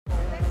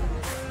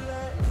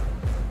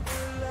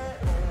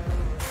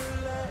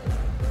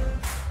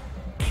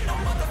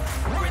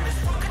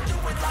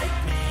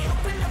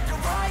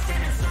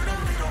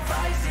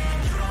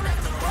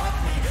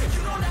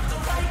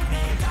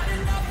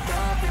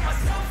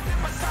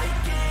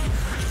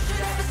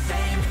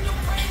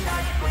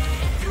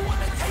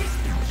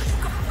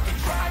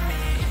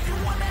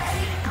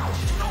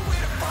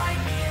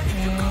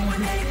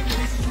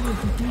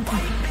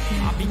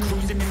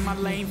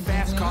game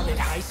fast, call it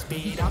high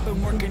speed. I've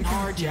been working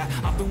hard, yeah,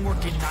 I've been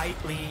working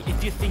nightly.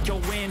 If you think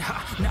you'll win, ha,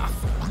 nah,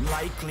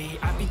 likely.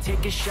 I be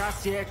taking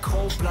shots, yeah,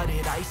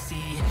 cold-blooded,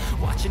 icy.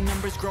 Watching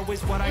numbers grow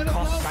is what I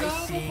call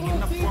sightseeing. In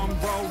the front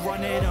row,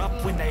 run it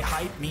up when they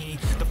hype me.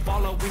 The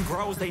following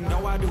grows, they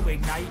know how to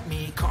ignite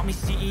me. Call me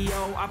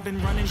CEO, I've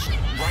been running shit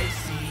right,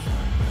 see.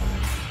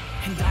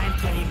 And I ain't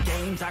playing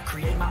games, I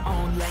create my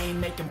own lane,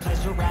 making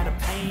pleasure out of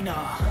pain,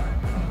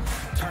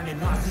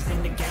 turning losses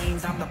into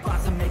gains, I'm the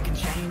boss, I'm making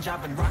change.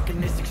 I've been rocking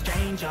this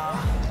exchange,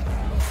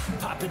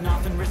 popping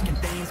off and risking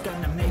things,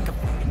 gonna make a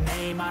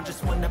name. I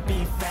just wanna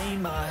be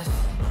famous,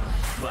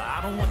 but I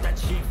don't want that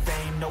cheap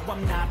fame. No,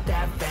 I'm not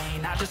that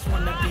vain, I just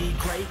wanna be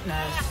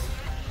greatness.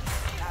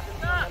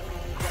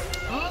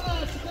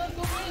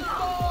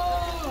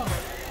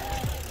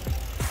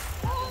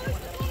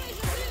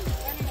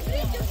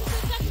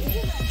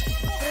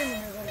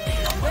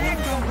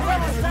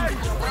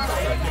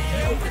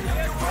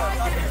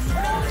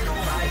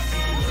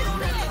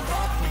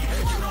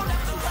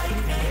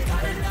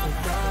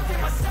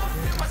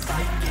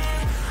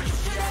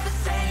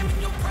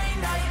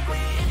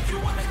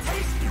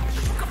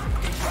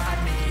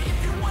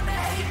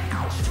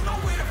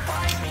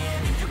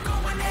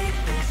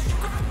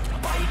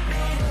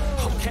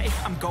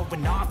 I'm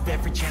going off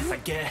every chance I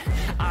get.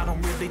 I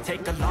don't really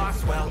take a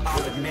loss, well,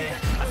 I'll admit.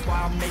 That's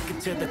why I'll make it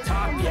to the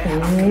top,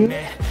 yeah, I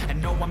commit.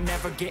 And no, I'm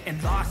never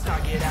getting lost, I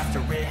get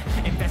after it.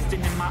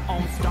 Investing in my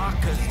own stock,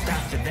 cause it's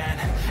faster than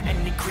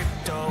any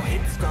crypto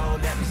hits go,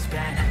 let me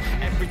spend.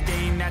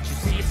 Everything that you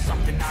see is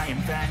something I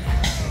invent,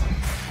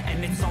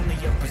 and it's only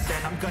a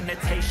percent. I'm gonna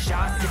take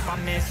shots, if I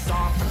miss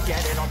all,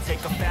 forget it. I'll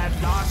take a bad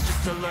loss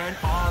just to learn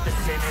all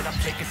that's in it. I'm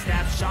taking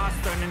snapshots,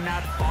 learning how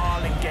to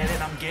fall and get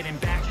it. I'm getting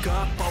back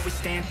up, always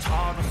stand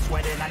tall, don't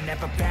sweat it. I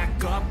never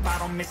back up, I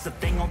don't miss a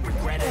thing, I'll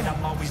regret it.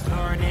 I'm always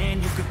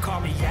learning, you could call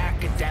me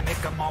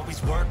academic. I'm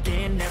always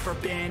working, never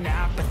been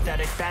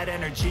apathetic. That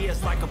energy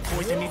is like a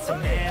poison, needs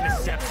some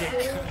antiseptic.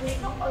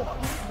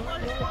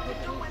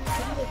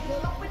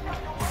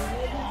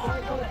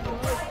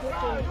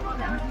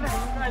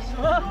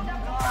 Oh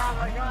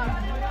my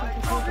god.